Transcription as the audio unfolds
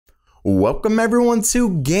Welcome everyone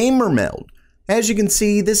to Gamer Meld. As you can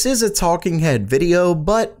see, this is a talking head video,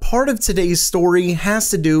 but part of today's story has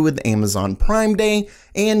to do with Amazon Prime Day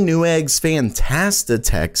and Newegg's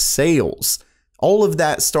Fantastic sales. All of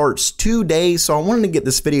that starts today, so I wanted to get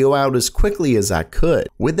this video out as quickly as I could.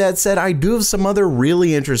 With that said, I do have some other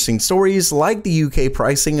really interesting stories like the UK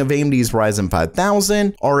pricing of AMD's Ryzen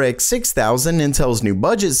 5000, RX 6000, Intel's new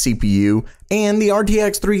budget CPU, and the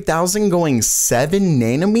RTX 3000 going 7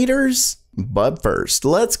 nanometers? But first,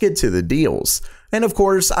 let's get to the deals. And of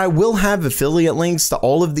course, I will have affiliate links to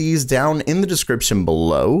all of these down in the description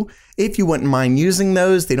below. If you wouldn't mind using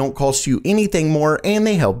those, they don't cost you anything more and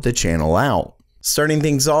they help the channel out. Starting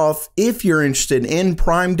things off, if you're interested in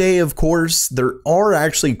Prime Day, of course, there are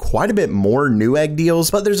actually quite a bit more Newegg deals,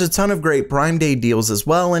 but there's a ton of great Prime Day deals as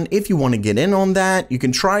well. And if you want to get in on that, you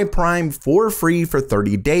can try Prime for free for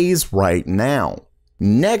 30 days right now.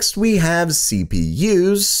 Next, we have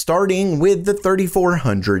CPUs, starting with the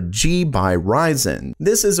 3400G by Ryzen.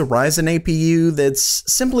 This is a Ryzen APU that's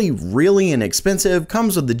simply really inexpensive,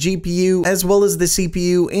 comes with the GPU as well as the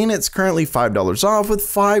CPU, and it's currently $5 off with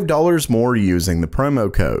 $5 more using the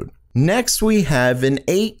promo code. Next, we have an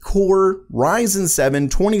 8-core Ryzen 7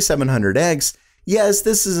 2700X. Yes,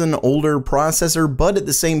 this is an older processor, but at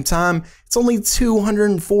the same time, it's only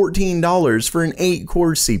 $214 for an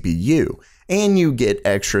 8-core CPU. And you get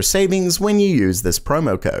extra savings when you use this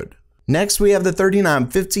promo code. Next, we have the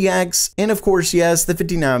 3950X, and of course, yes, the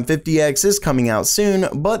 5950X is coming out soon,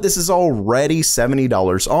 but this is already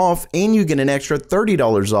 $70 off, and you get an extra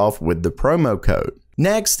 $30 off with the promo code.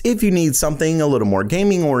 Next, if you need something a little more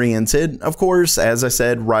gaming oriented, of course, as I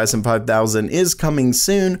said, Ryzen 5000 is coming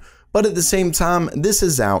soon, but at the same time, this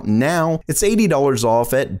is out now. It's $80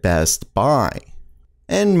 off at Best Buy.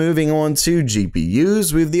 And moving on to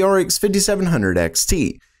GPUs, we have the RX 5700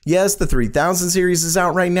 XT. Yes, the 3000 series is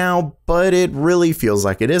out right now, but it really feels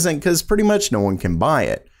like it isn't because pretty much no one can buy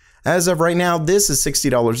it. As of right now, this is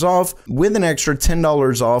 $60 off with an extra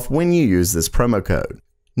 $10 off when you use this promo code.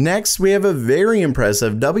 Next, we have a very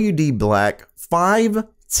impressive WD Black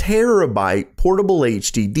 5TB portable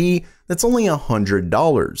HDD that's only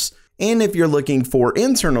 $100. And if you're looking for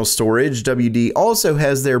internal storage, WD also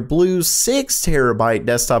has their blue 6TB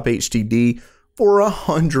desktop HDD for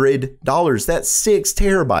 $100. That's 6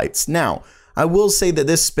 terabytes. Now, I will say that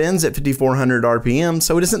this spins at 5400 RPM,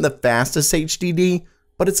 so it isn't the fastest HDD,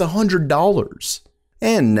 but it's $100.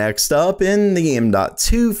 And next up, in the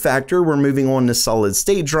M.2 factor, we're moving on to solid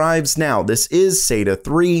state drives. Now, this is SATA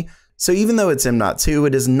 3. So even though it's M.2,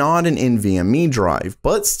 it is not an NVMe drive,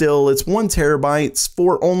 but still it's 1 terabyte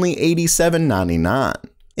for only $87.99.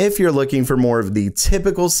 If you're looking for more of the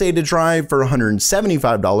typical SATA drive for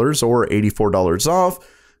 $175 or $84 off,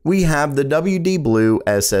 we have the WD Blue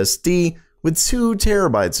SSD with 2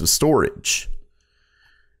 terabytes of storage.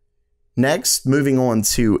 Next, moving on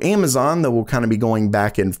to Amazon, that will kind of be going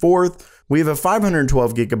back and forth, we have a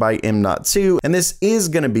 512 gigabyte M.2, and this is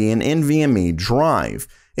going to be an NVMe drive.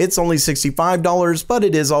 It's only $65, but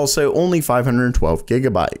it is also only 512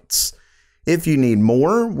 gigabytes. If you need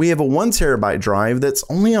more, we have a 1 terabyte drive that's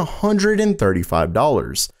only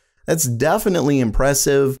 $135. That's definitely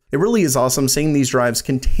impressive. It really is awesome seeing these drives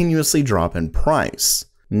continuously drop in price.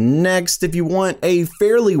 Next, if you want a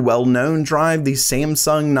fairly well-known drive, the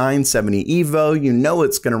Samsung 970 EVO, you know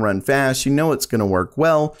it's going to run fast, you know it's going to work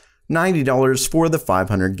well, $90 for the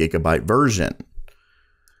 500 gigabyte version.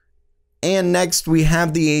 And next we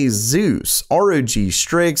have the Asus ROG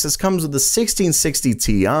Strix. This comes with the 1660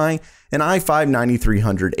 Ti, an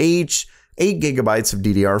i5-9300H, 8 gigabytes of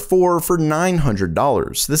DDR4 for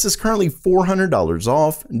 $900. This is currently $400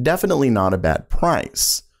 off, definitely not a bad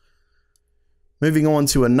price. Moving on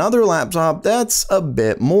to another laptop that's a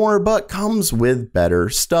bit more, but comes with better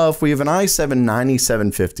stuff. We have an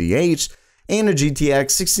i7-9750H and a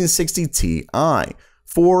GTX 1660 Ti.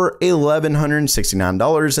 For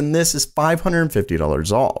 $1,169, and this is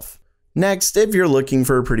 $550 off. Next, if you're looking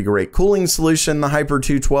for a pretty great cooling solution, the Hyper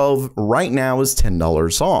 212 right now is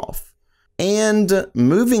 $10 off. And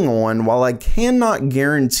moving on, while I cannot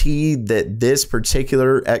guarantee that this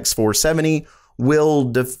particular X470 will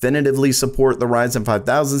definitively support the Ryzen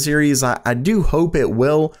 5000 series, I do hope it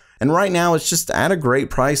will, and right now it's just at a great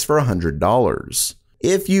price for $100.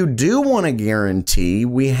 If you do want a guarantee,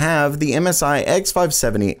 we have the MSI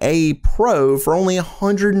X570A Pro for only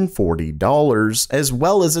 $140, as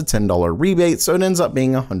well as a $10 rebate, so it ends up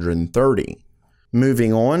being $130.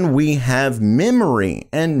 Moving on, we have memory,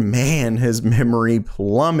 and man, has memory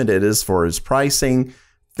plummeted as far as pricing.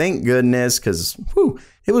 Thank goodness, because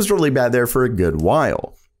it was really bad there for a good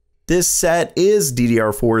while. This set is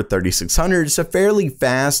DDR4 3600, it's a fairly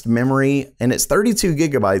fast memory, and it's 32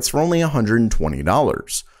 gigabytes for only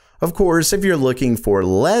 $120. Of course, if you're looking for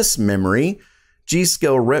less memory,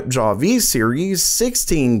 G.Skill Ripjaw V Series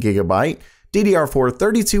 16 gigabyte, DDR4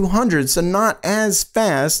 3200, so not as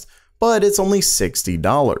fast, but it's only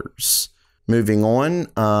 $60. Moving on,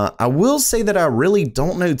 I will say that I really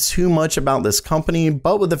don't know too much about this company,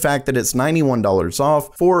 but with the fact that it's $91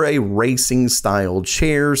 off for a racing style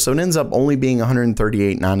chair, so it ends up only being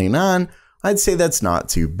 $138.99, I'd say that's not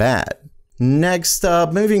too bad. Next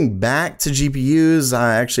up, moving back to GPUs,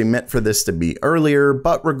 I actually meant for this to be earlier,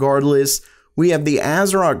 but regardless, we have the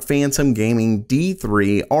ASRock Phantom Gaming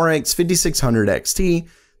D3 RX 5600 XT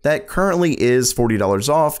that currently is $40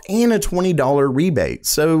 off and a $20 rebate,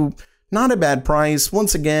 so not a bad price.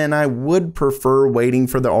 Once again, I would prefer waiting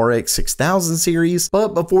for the RX 6000 series, but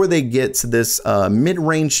before they get to this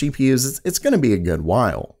mid-range GPUs, it's going to be a good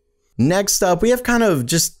while. Next up, we have kind of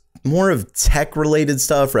just more of tech-related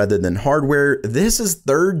stuff rather than hardware. This is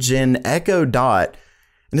 3rd gen Echo Dot,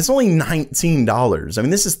 and it's only $19. I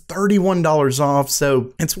mean, this is $31 off,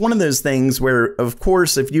 so it's one of those things where, of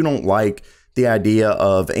course, if you don't like the idea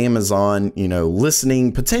of Amazon,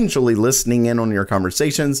 potentially listening in on your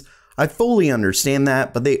conversations, I fully understand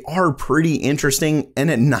that, but they are pretty interesting, and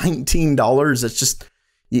at $19, it's just,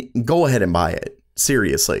 go ahead and buy it,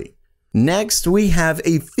 seriously. Next, we have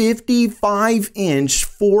a 55-inch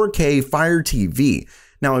 4K Fire TV.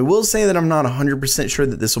 Now, I will say that I'm not 100% sure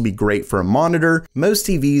that this will be great for a monitor. Most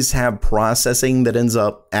TVs have processing that ends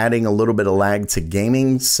up adding a little bit of lag to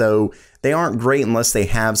gaming, so they aren't great unless they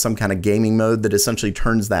have some kind of gaming mode that essentially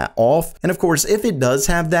turns that off. And of course, if it does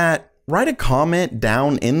have that, write a comment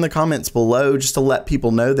down in the comments below just to let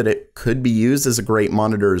people know that it could be used as a great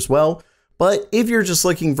monitor as well. But if you're just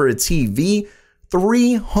looking for a TV,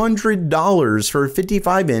 $300 for a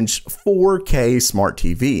 55-inch 4K smart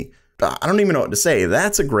TV. I don't even know what to say.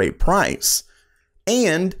 That's a great price.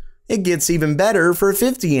 And it gets even better. For a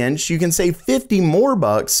 50-inch, you can save 50 more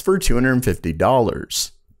bucks for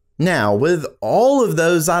 $250. Now, with all of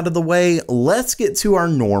those out of the way, let's get to our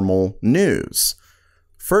normal news.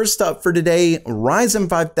 First up for today, Ryzen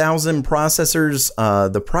 5000 processors.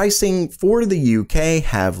 The pricing for the UK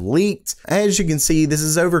have leaked. As you can see, this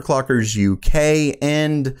is Overclockers UK,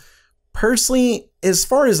 and personally, as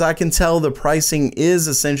far as I can tell, the pricing is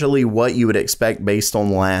essentially what you would expect based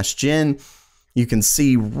on last gen. You can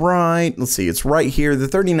see it's right here. The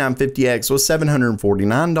 3950X was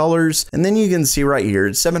 $749, and then you can see right here,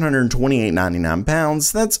 it's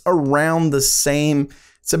 £728.99. That's around the same.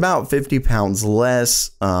 It's about 50 pounds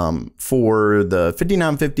less for the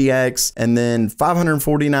 5950X, and then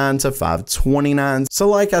 $549 to $529. So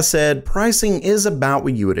like I said, pricing is about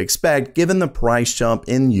what you would expect given the price jump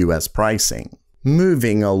in US pricing.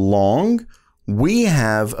 Moving along, we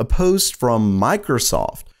have a post from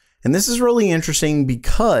Microsoft, and this is really interesting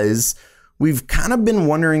because we've kind of been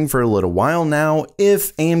wondering for a little while now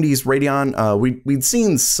if AMD's Radeon, we'd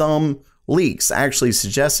seen some leaks actually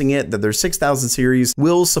suggesting that their 6000 series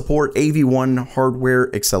will support AV1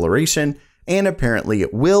 hardware acceleration, and apparently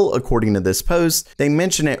it will, according to this post. They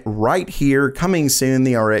mention it right here, coming soon,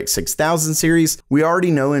 the RX 6000 series. We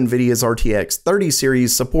already know NVIDIA's RTX 30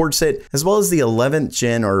 series supports it, as well as the 11th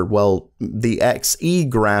gen, the XE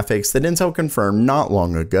graphics that Intel confirmed not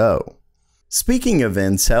long ago. Speaking of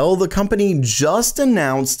Intel, the company just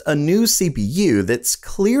announced a new CPU that's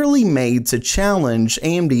clearly made to challenge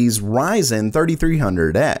AMD's Ryzen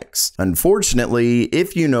 3300X. Unfortunately,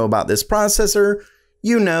 if you know about this processor,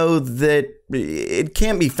 you know that it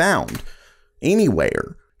can't be found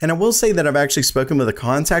anywhere. And I will say that I've actually spoken with a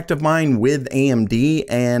contact of mine with AMD,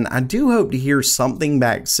 and I do hope to hear something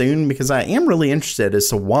back soon because I am really interested as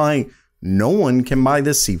to why no one can buy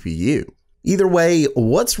this CPU. Either way,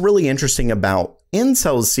 what's really interesting about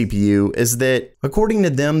Intel's CPU is that, according to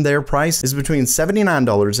them, their price is between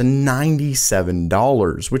 $79 and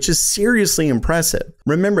 $97, which is seriously impressive.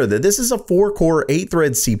 Remember that this is a 4-core,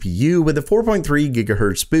 8-thread CPU with a 4.3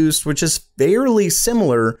 GHz boost, which is fairly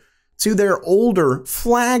similar to their older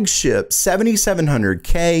flagship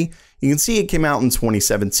 7700K. You can see it came out in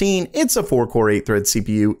 2017. It's a 4-core, 8-thread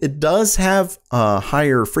CPU. It does have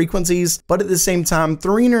higher frequencies, but at the same time,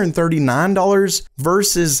 $339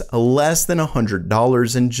 versus less than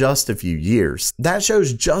 $100 in just a few years. That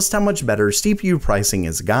shows just how much better CPU pricing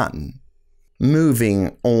has gotten.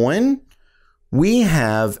 Moving on, we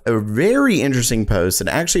have a very interesting post that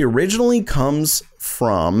actually originally comes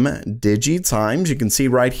from DigiTimes. You can see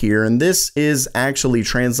right here, and this is actually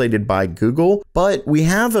translated by Google, but we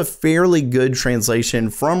have a fairly good translation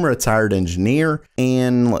from Retired Engineer.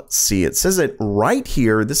 And let's see, it says it right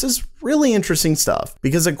here. This is really interesting stuff,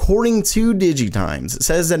 because according to DigiTimes, it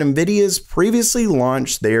says that Nvidia's previously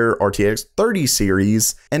launched their RTX 30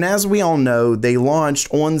 series, and as we all know, they launched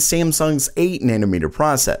on Samsung's 8nm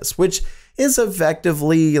process, which is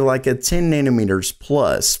effectively like a 10 nanometers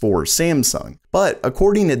plus for Samsung. But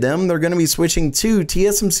according to them, they're going to be switching to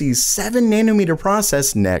TSMC's 7nm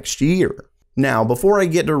process next year. Now, before I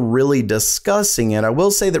get to really discussing it, I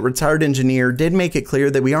will say that Retired Engineer did make it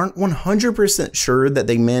clear that we aren't 100% sure that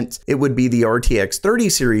they meant it would be the RTX 30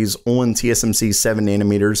 series on TSMC's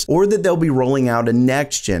 7nm, or that they'll be rolling out a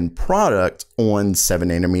next-gen product on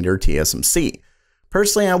 7nm TSMC.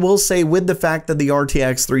 Personally, I will say with the fact that the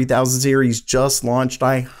RTX 3000 series just launched,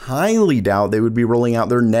 I highly doubt they would be rolling out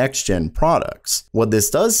their next-gen products. What this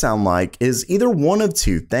does sound like is either one of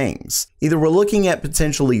two things. Either we're looking at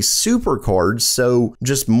potentially super cards, so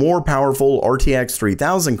just more powerful RTX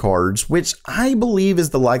 3000 cards, which I believe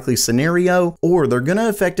is the likely scenario, or they're going to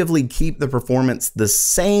effectively keep the performance the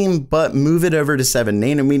same but move it over to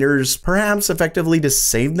 7nm, perhaps effectively to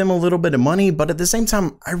save them a little bit of money, but at the same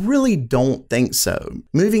time, I really don't think so.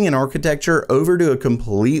 Moving an architecture over to a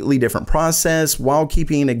completely different process while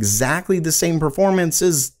keeping exactly the same performance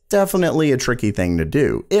is definitely a tricky thing to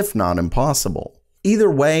do, if not impossible.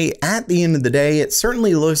 Either way, at the end of the day, it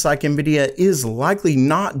certainly looks like Nvidia is likely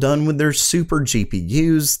not done with their super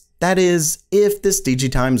GPUs, that is, if this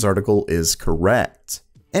DigiTimes article is correct.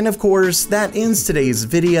 And of course, that ends today's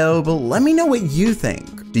video, but let me know what you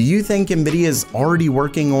think. Do you think Nvidia is already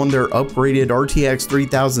working on their upgraded RTX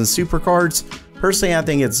 3000 supercards? Personally, I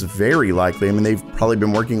think it's very likely. I mean, they've probably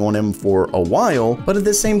been working on them for a while, but at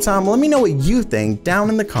the same time, let me know what you think down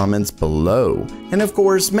in the comments below. And of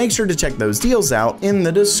course, make sure to check those deals out in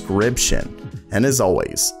the description. And as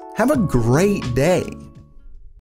always, have a great day.